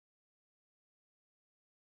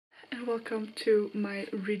and welcome to my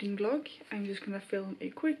reading vlog. I'm just gonna film a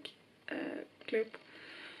quick clip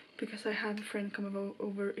because I have a friend coming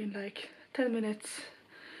over in like 10 minutes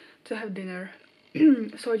to have dinner.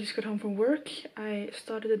 So I just got home from work. I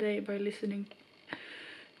started the day by listening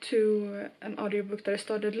to an audiobook that I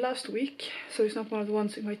started last week, so it's not one of the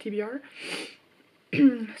ones in my TBR.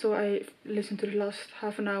 So I listened to the last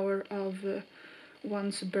half an hour of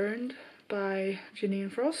Once Burned by Jeaniene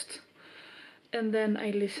Frost. And then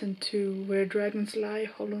I listened to Where Dragons Lie,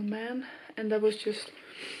 Hollow Man, and that was just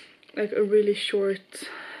like a really short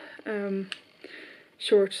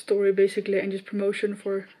story basically, and just promotion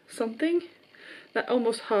for something. That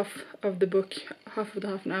almost half of the book, half of the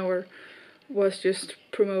half an hour, was just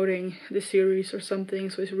promoting the series or something,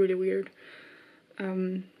 so it's really weird.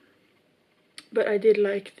 But I did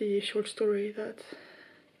like the short story that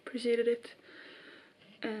preceded it,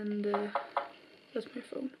 and that's my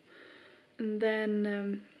phone. And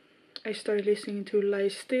then I started listening to Lie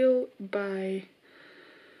Still by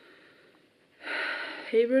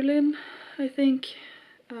Heaberlin, I think.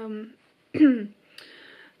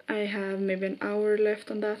 I have maybe an hour left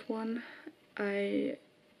on that one. I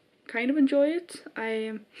kind of enjoy it.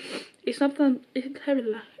 It's not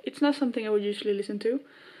something I would usually listen to.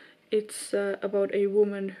 It's about a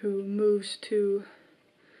woman who moves to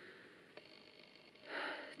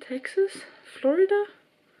Florida?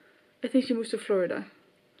 I think she moves to Florida.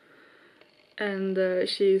 And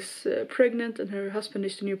she's pregnant, and her husband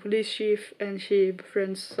is the new police chief, and she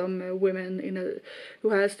befriends some women who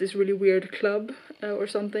has this really weird club or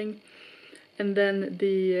something. And then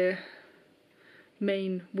the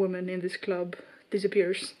main woman in this club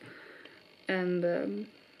disappears. And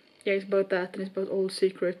yeah, it's about that, and it's about old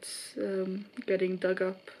secrets getting dug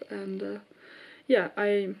up. And yeah,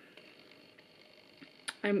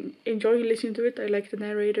 I'm enjoying listening to it. I like the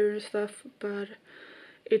narrator and stuff, but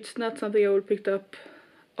it's not something I would pick up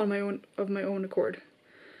on my own accord.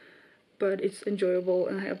 But it's enjoyable,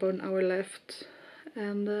 and I have about an hour left.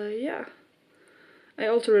 And yeah, I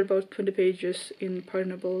also read about 20 pages in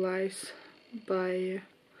Pardonable Lies by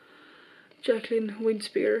Jacqueline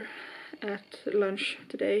Winspear at lunch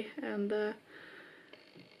today, and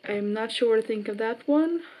I'm not sure what to think of that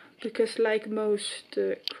one, because like most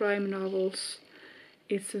crime novels,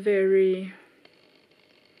 it's very,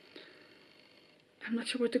 I'm not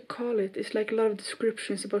sure what to call it. It's like a lot of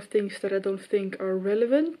descriptions about things that I don't think are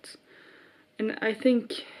relevant. And I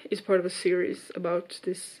think it's part of a series about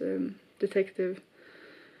this detective.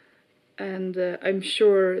 And I'm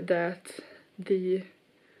sure that the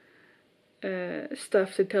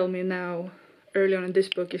stuff they tell me now, early on in this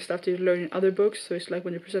book, is stuff you learn in other books. So it's like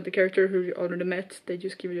when you present the character who you already met, they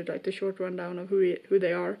just give you like the short rundown of who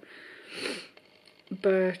they are.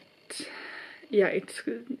 But yeah, it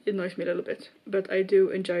annoys me a little bit. But I do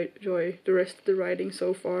enjoy the rest of the writing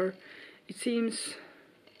so far. It seems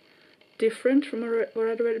different from what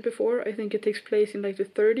I'd read before. I think it takes place in like the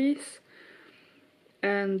 30s.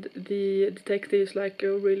 And the detective is like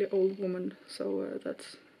a really old woman. So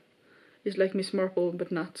it's like Miss Marple, but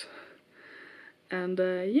not. And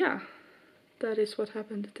yeah, that is what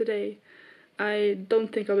happened today. I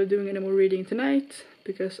don't think I'll be doing any more reading tonight,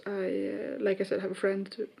 because I, like I said, have a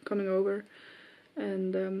friend coming over.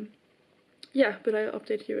 And yeah, but I'll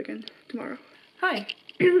update you again tomorrow. Hi!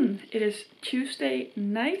 It is Tuesday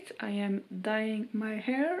night. I am dyeing my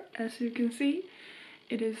hair, as you can see.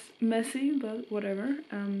 It is messy, but whatever.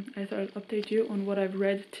 I thought I'd update you on what I've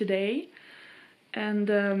read today.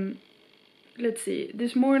 And let's see.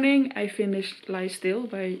 This morning I finished Lie Still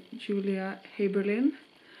by Julia Heaberlin.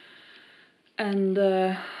 And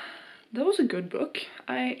that was a good book.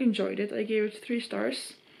 I enjoyed it. I gave it 3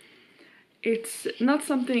 stars. It's not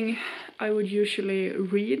something I would usually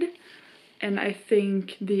read, and I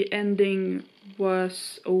think the ending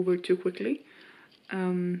was over too quickly.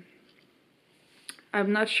 I'm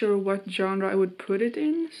not sure what genre I would put it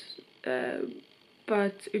in,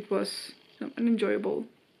 but it was an enjoyable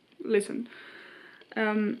listen.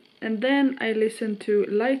 And then I listened to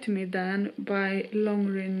Lie to Me Dan by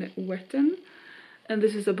Longrin Wetten. And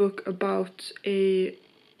this is a book about a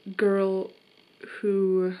girl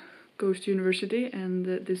who goes to university, and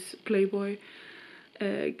this playboy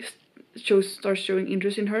starts showing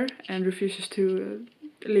interest in her and refuses to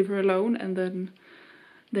leave her alone, and then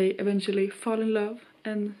they eventually fall in love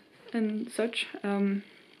and such.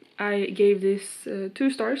 I gave this 2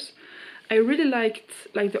 stars. I really liked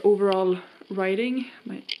like the overall writing.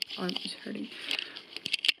 My arm is hurting.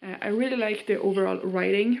 I really liked the overall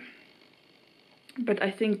writing, but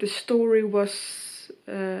I think the story was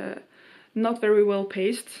not very well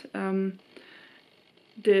paced.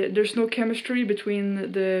 there's no chemistry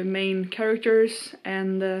between the main characters,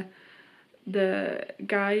 and the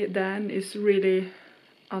guy Dan is really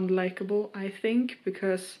unlikable, I think,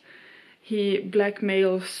 because he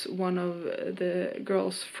blackmails one of the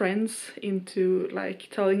girl's friends into like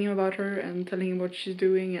telling him about her and telling him what she's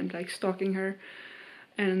doing and like stalking her.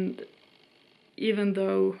 And even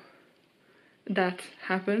though that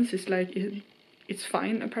happens, it's like it's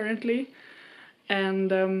fine apparently.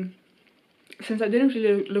 And since I didn't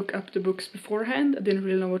really look up the books beforehand, I didn't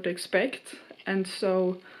really know what to expect, and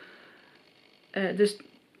so this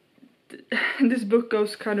book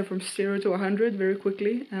goes kind of from 0 to 100 very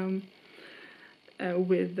quickly,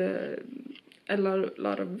 with a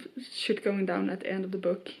lot of shit going down at the end of the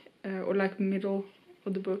book, or like middle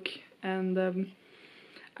of the book, and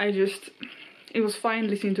it was fine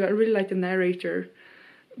listening to it. I really liked the narrator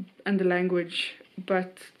and the language,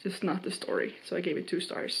 but just not the story, so I gave it 2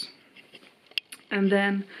 stars. And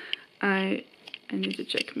then I need to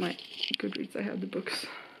check my Goodreads. I have the books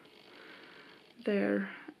there.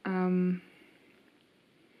 Then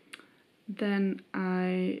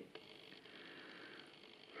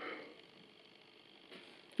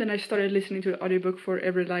I started listening to the audiobook for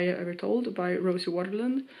Every Lie I Ever Told by Rosie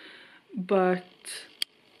Waterland, but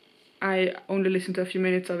I only listened to a few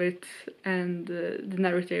minutes of it, and the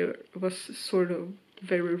narrator was sort of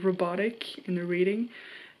very robotic in the reading,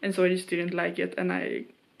 and so I just didn't like it, and I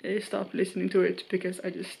stopped listening to it because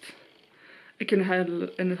I couldn't handle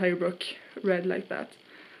an entire book read like that.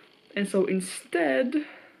 And so instead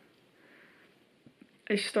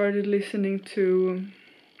I started listening to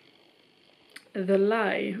The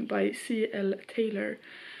Lie by C.L. Taylor,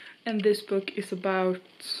 and this book is about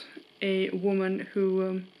a woman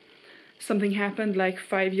who something happened like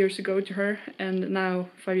 5 years ago to her, and now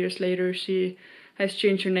 5 years later she has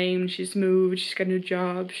changed her name, she's moved, she's got a new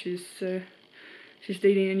job, she's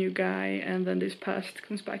dating a new guy, and then this past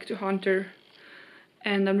comes back to haunt her.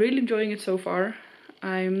 And I'm really enjoying it so far.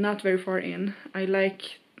 I'm not very far in. I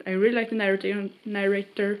really like the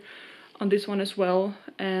narrator on this one as well,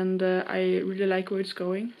 and I really like where it's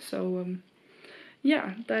going. So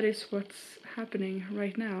yeah, that is what's happening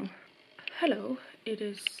right now. Hello, it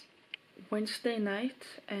is Wednesday night,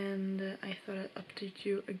 and I thought I'd update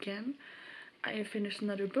you again. I have finished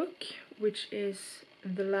another book, which is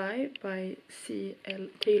The Lie by C.L.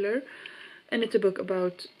 Taylor, and it's a book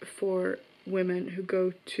about 4 women who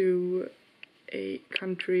go to a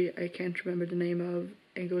country I can't remember the name of,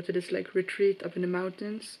 and go to this like retreat up in the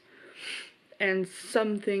mountains, and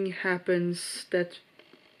something happens that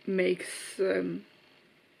makes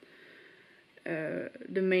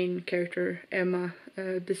the main character Emma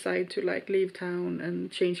decide to like leave town and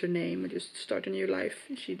change her name and just start a new life.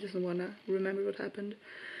 She doesn't want to remember what happened,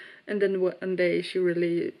 and then one day she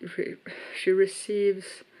receives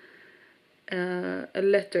a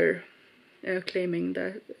letter claiming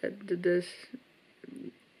that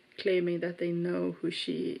they know who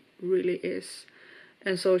she really is,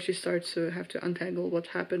 and so she starts to have to untangle what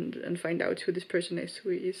happened and find out who this person is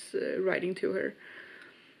who is writing to her.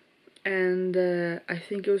 And I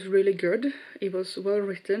think it was really good. It was well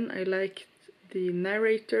written. I liked the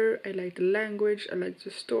narrator, I liked the language, I liked the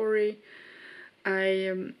story.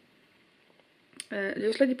 I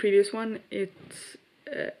just like the previous one, it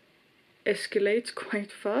escalates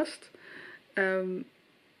quite fast,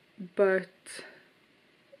 but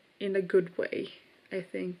in a good way, I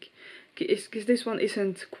think, because this one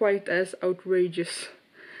isn't quite as outrageous,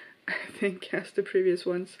 I think, as the previous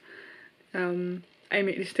ones. I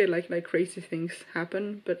mean, it's still like crazy things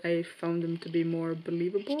happen, but I found them to be more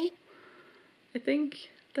believable, I think,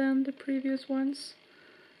 than the previous ones.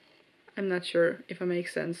 I'm not sure if it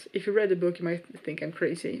makes sense. If you read the book, you might think I'm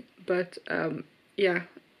crazy, but yeah,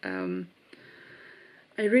 I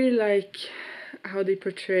really like how they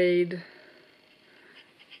portrayed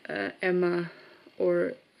Emma,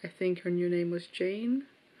 or I think her new name was Jane,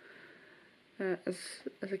 as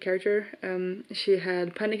a character. She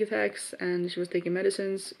had panic attacks and she was taking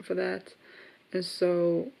medicines for that, and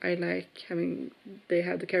so I like having they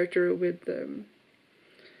have the character with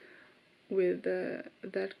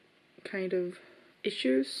that kind of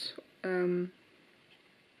issues, and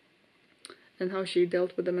how she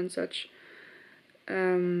dealt with them and such.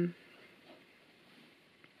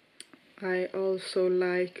 I also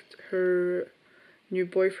liked her new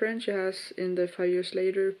boyfriend she has in the 5 years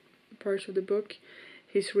later parts of the book.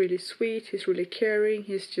 He's really sweet, he's really caring,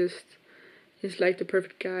 he's like the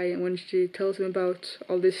perfect guy, and when she tells him about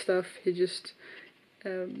all this stuff, he just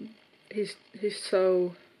he's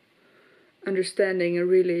so understanding and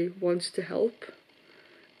really wants to help.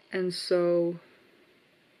 And so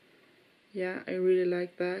yeah, I really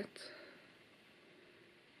like that.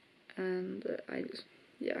 And I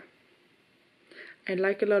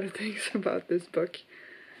like a lot of things about this book.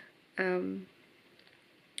 And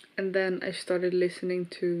then I started listening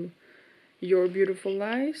to Your Beautiful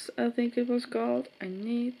Lies, I think it was called. I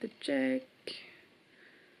need to check.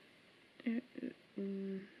 I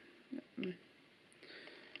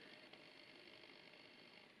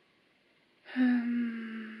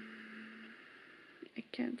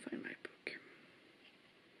can't find my book.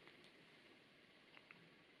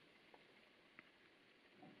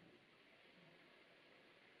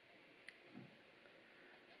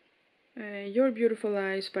 Your Beautiful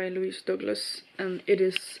Lies by Louise Douglas, and it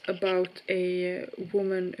is about a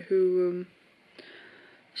woman who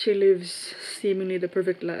she lives seemingly the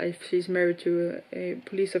perfect life. She's married to a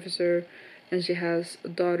police officer, and she has a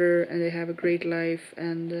daughter, and they have a great life.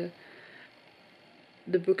 And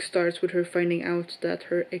the book starts with her finding out that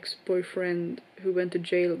her ex-boyfriend, who went to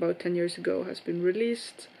jail about 10 years ago, has been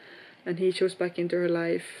released, and he shows back into her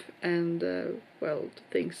life, and well,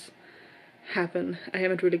 things happen. I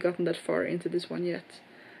haven't really gotten that far into this one yet,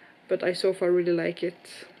 but I so far really like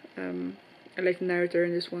it. I like the narrator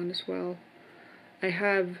in this one as well. I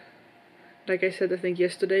have, like I said, I think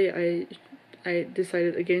yesterday, I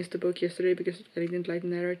decided against the book yesterday because I didn't like the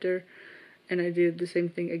narrator, and I did the same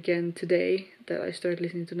thing again today, that I started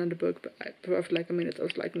listening to another book, but after like a minute I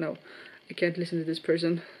was like, no, I can't listen to this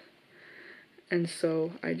person, and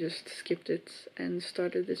so I just skipped it and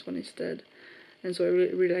started this one instead. And so I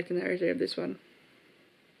really like the narrator of this one.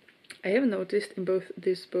 I have noticed in both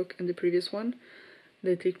this book and the previous one,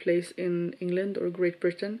 they take place in England or Great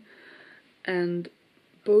Britain, and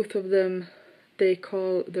both of them, they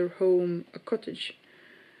call their home a cottage.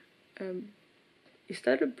 Is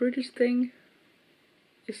that a British thing?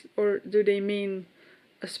 Or do they mean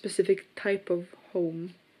a specific type of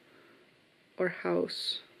home or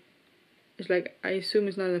house? It's like, I assume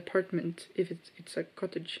it's not an apartment if it's a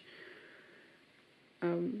cottage.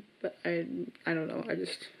 But I don't know, it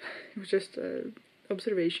was just an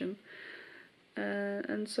observation.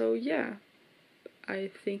 And so yeah, I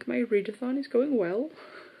think my readathon is going well.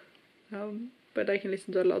 But I can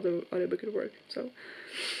listen to a lot of other book at work, so.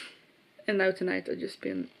 And now tonight I've just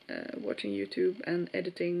been watching YouTube and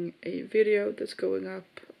editing a video that's going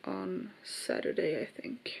up on Saturday, I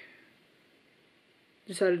think.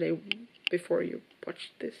 The Saturday before you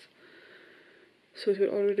watch this. So it will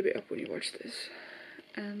already be up when you watch this.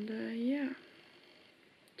 And yeah,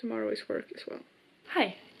 tomorrow is work as well.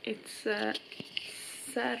 Hi, it's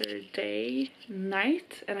Saturday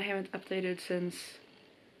night and I haven't updated since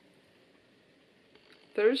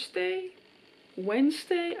Thursday?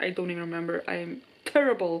 Wednesday? I don't even remember. I am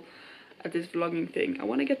terrible at this vlogging thing. I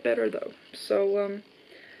want to get better though. So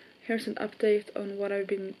here's an update on what I've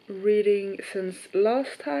been reading since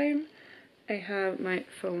last time. I have my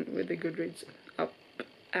phone with the Goodreads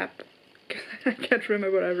app. I can't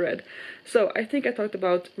remember what I've read. So I think I talked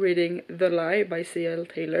about reading The Lie by C.L.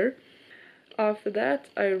 Taylor. After that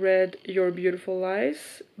I read Your Beautiful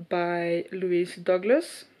Lies by Louise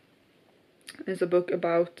Douglas. It's a book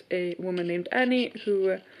about a woman named Annie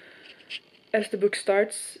who, as the book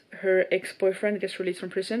starts, her ex-boyfriend gets released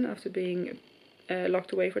from prison after being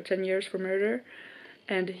locked away for 10 years for murder,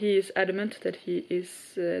 and he is adamant that he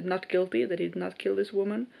is not guilty, that he did not kill this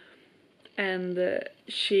woman, and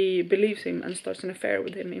she believes him and starts an affair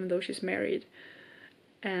with him even though she's married.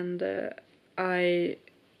 And I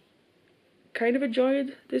kind of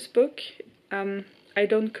enjoyed this book. I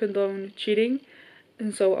don't condone cheating,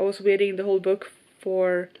 and so I was waiting the whole book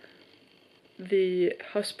for the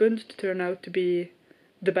husband to turn out to be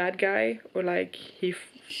the bad guy, or like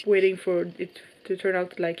waiting for it to turn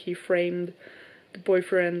out like he framed the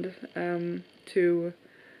boyfriend to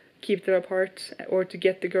keep them apart or to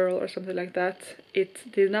get the girl or something like that.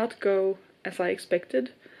 It did not go as I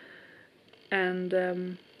expected, and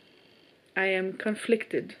I am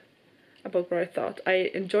conflicted about what I thought.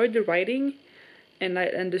 I enjoyed the writing and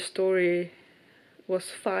the story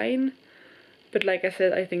was fine, but like I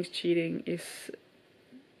said, I think cheating is,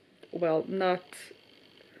 well, not...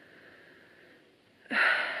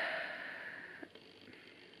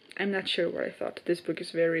 I'm not sure what I thought. This book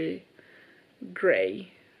is very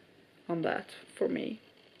grey on that for me,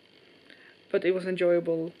 but it was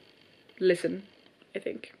enjoyable listen, I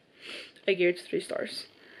think. I gave it 3 stars.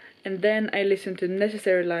 And then I listened to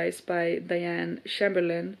Necessary Lies by Diane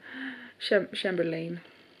Chamberlain.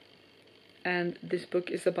 And this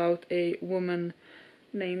book is about a woman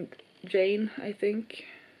named Jane, I think.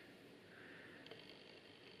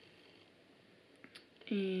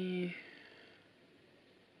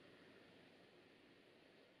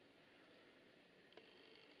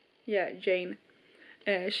 yeah, Jane.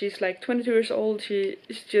 She's like 22 years old. She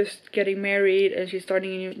is just getting married and she's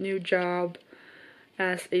starting a new job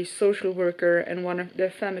as a social worker, and one of the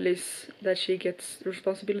families that she gets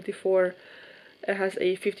responsibility for has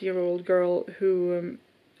a 15-year-old girl who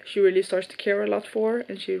she really starts to care a lot for,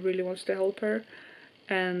 and she really wants to help her.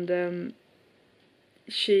 And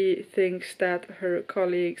she thinks that her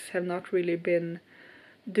colleagues have not really been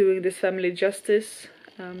doing this family justice,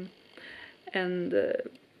 and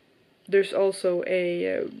there's also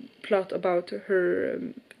a plot about her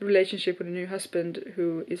relationship with a new husband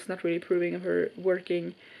who is not really approving of her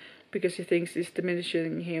working because he thinks it's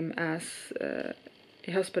diminishing him as a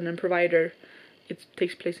husband and provider. It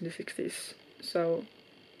takes place in the 60s, so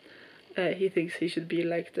he thinks he should be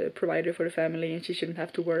like the provider for the family and she shouldn't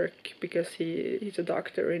have to work because he's a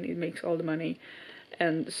doctor and he makes all the money.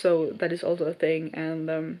 And so that is also a thing,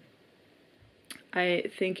 and I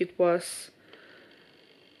think it was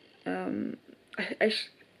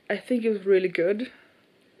I think it was really good.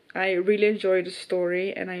 I really enjoyed the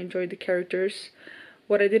story and I enjoyed the characters.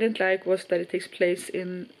 What I didn't like was that it takes place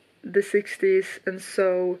in the 60s, and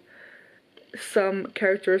so some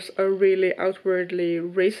characters are really outwardly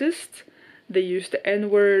racist. They use the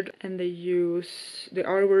N-word and they use the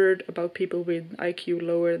R-word about people with IQ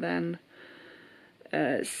lower than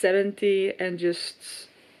 70, and just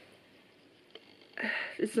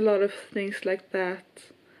it's a lot of things like that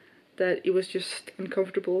it was just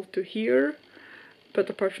uncomfortable to hear. But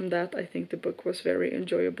apart from that, I think the book was very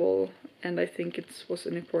enjoyable, and I think it was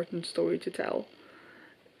an important story to tell.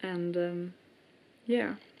 And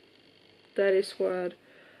yeah, that is what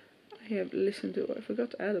I have listened to. I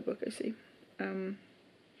forgot to add a book, I see.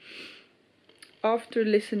 After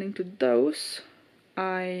listening to those,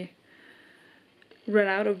 I ran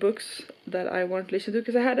out of books that I want to listen to,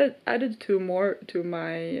 because I had added 2 more to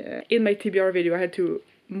my in my TBR video. I had 2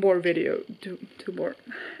 more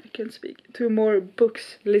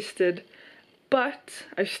books listed, but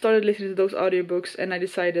I started listening to those audiobooks and I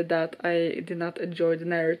decided that I did not enjoy the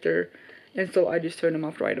narrator, and so I just turned them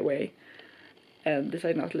off right away and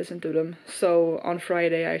decided not to listen to them. So on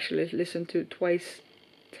Friday I actually listened to Twice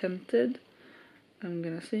Tempted. I'm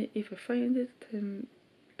gonna see if I find it.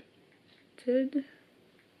 Tempted.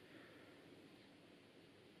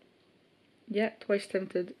 Yeah, Twice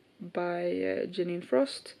Tempted by Jeaniene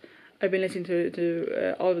Frost. I've been listening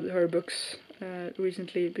to all of her books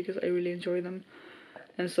recently because I really enjoy them,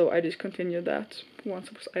 and so I just continued that once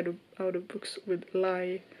I was out of books with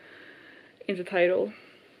lie in the title.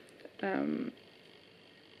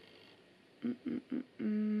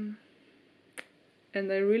 And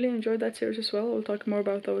I really enjoyed that series as well. I'll talk more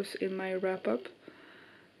about those in my wrap-up.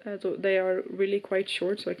 So they are really quite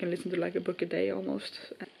short, so I can listen to like a book a day almost.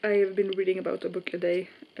 I have been reading about a book a day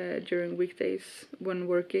during weekdays when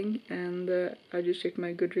working, and I just checked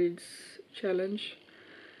my Goodreads challenge,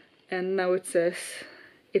 and now it says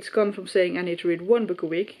it's gone from saying I need to read 1 book a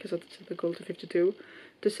week, because that's the goal, to 52,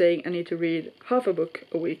 to saying I need to read half a book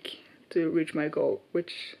a week to reach my goal,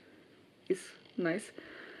 which is nice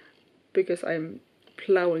because I'm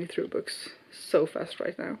plowing through books so fast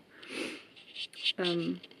right now.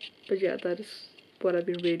 But yeah, that is what I've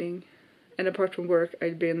been reading. And apart from work,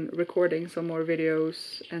 I've been recording some more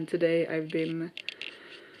videos, and today I've been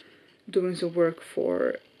doing some work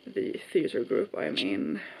for the theater group I'm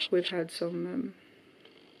in. We've had some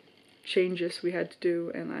changes we had to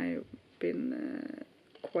do, and I've been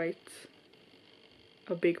quite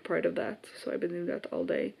a big part of that, so I've been doing that all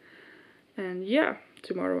day. And yeah,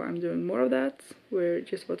 tomorrow I'm doing more of that. We're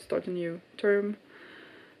just about to start a new term,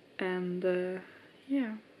 and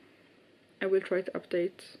yeah, I will try to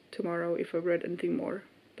update tomorrow if I've read anything more,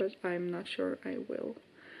 but I'm not sure I will.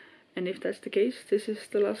 And if that's the case, this is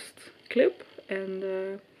the last clip, and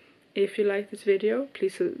if you like this video,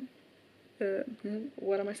 please,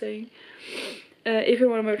 what am I saying? If you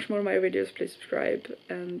want to watch more of my videos, please subscribe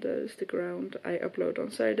and stick around. I upload on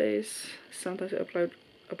Saturdays, sometimes I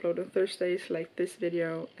upload on Thursdays, like this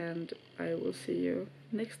video, and I will see you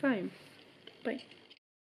next time. Bye.